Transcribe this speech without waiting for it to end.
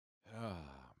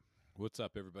What's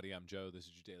up, everybody? I'm Joe. This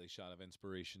is your daily shot of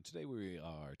inspiration. Today we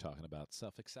are talking about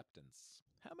self acceptance.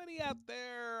 How many out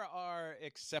there are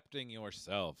accepting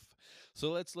yourself? So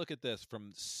let's look at this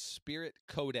from Spirit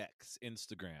Codex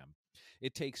Instagram.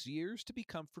 It takes years to be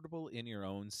comfortable in your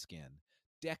own skin,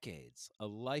 decades, a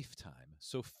lifetime.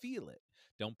 So feel it.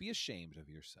 Don't be ashamed of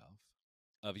yourself,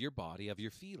 of your body, of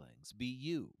your feelings. Be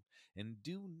you. And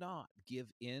do not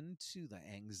give in to the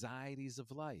anxieties of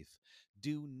life.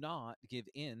 Do not give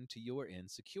in to your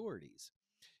insecurities.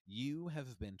 You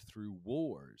have been through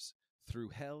wars, through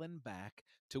hell and back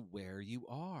to where you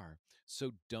are.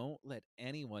 So don't let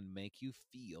anyone make you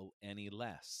feel any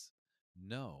less.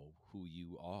 Know who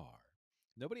you are.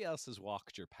 Nobody else has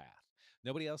walked your path.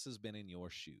 Nobody else has been in your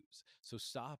shoes. So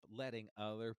stop letting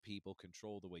other people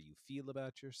control the way you feel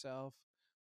about yourself,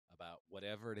 about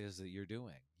whatever it is that you're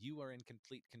doing. You are in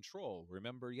complete control.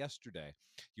 Remember yesterday,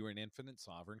 you are an infinite,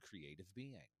 sovereign, creative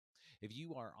being. If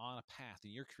you are on a path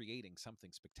and you're creating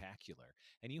something spectacular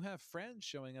and you have friends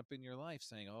showing up in your life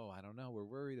saying, oh, I don't know, we're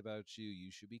worried about you, you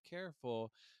should be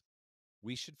careful,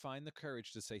 we should find the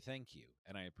courage to say thank you.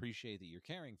 And I appreciate that you're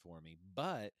caring for me,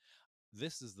 but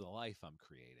this is the life I'm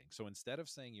creating. So instead of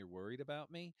saying you're worried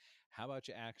about me, how about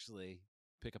you actually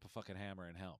pick up a fucking hammer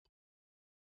and help?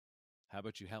 How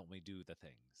about you help me do the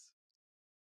things?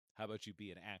 How about you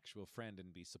be an actual friend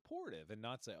and be supportive and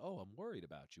not say, "Oh, I'm worried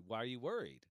about you." Why are you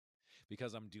worried?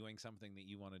 Because I'm doing something that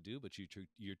you want to do, but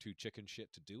you're too chicken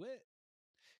shit to do it?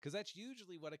 Because that's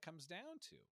usually what it comes down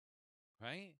to,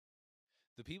 right?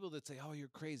 The people that say, "Oh, you're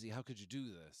crazy. How could you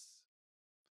do this?"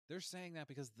 They're saying that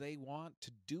because they want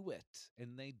to do it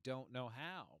and they don't know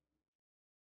how.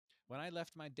 When I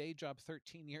left my day job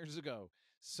 13 years ago,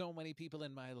 so many people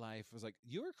in my life was like,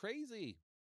 "You're crazy.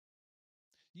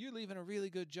 You're leaving a really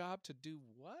good job to do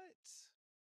what?"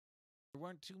 There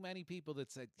weren't too many people that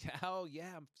said, "Oh,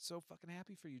 yeah, I'm so fucking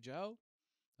happy for you, Joe.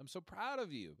 I'm so proud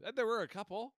of you." And there were a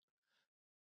couple,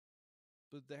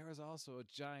 but there was also a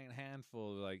giant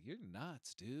handful like, "You're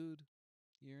nuts, dude.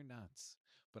 You're nuts."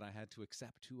 But I had to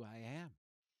accept who I am.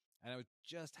 And I was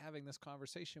just having this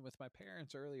conversation with my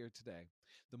parents earlier today.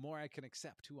 The more I can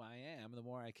accept who I am, the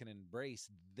more I can embrace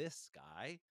this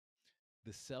guy,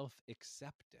 the self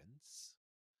acceptance,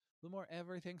 the more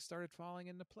everything started falling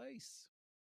into place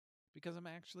because I'm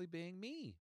actually being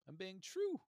me. I'm being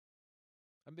true.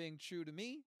 I'm being true to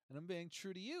me and I'm being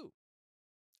true to you.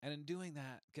 And in doing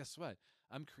that, guess what?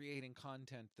 I'm creating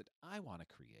content that I want to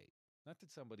create. Not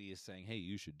that somebody is saying, hey,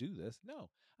 you should do this.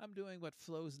 No, I'm doing what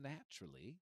flows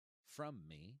naturally from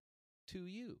me to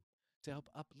you to help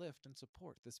uplift and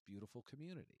support this beautiful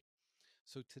community.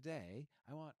 So today,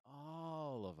 I want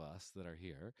all of us that are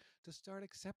here to start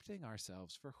accepting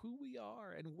ourselves for who we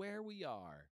are and where we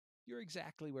are. You're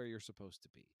exactly where you're supposed to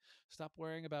be. Stop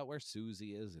worrying about where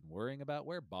Susie is and worrying about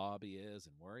where Bobby is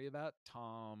and worry about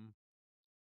Tom.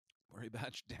 Worry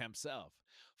about your damn self.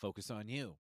 Focus on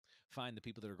you. Find the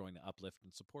people that are going to uplift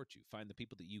and support you. Find the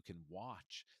people that you can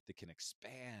watch that can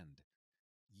expand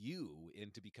you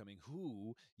into becoming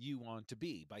who you want to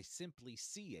be by simply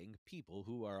seeing people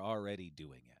who are already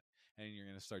doing it. And you're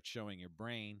going to start showing your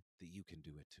brain that you can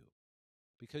do it too,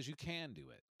 because you can do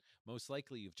it. Most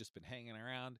likely, you've just been hanging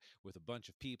around with a bunch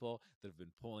of people that have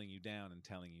been pulling you down and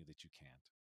telling you that you can't.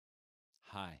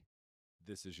 Hi,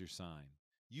 this is your sign.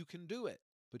 You can do it,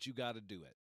 but you got to do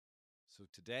it. So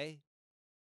today,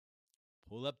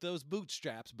 pull up those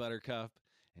bootstraps, Buttercup,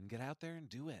 and get out there and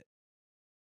do it.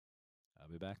 I'll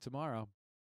be back tomorrow,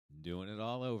 doing it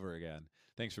all over again.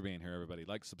 Thanks for being here, everybody.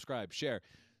 Like, subscribe, share,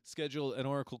 schedule an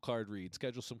Oracle card read,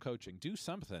 schedule some coaching, do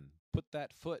something. Put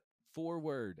that foot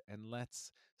forward, and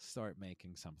let's start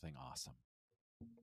making something awesome.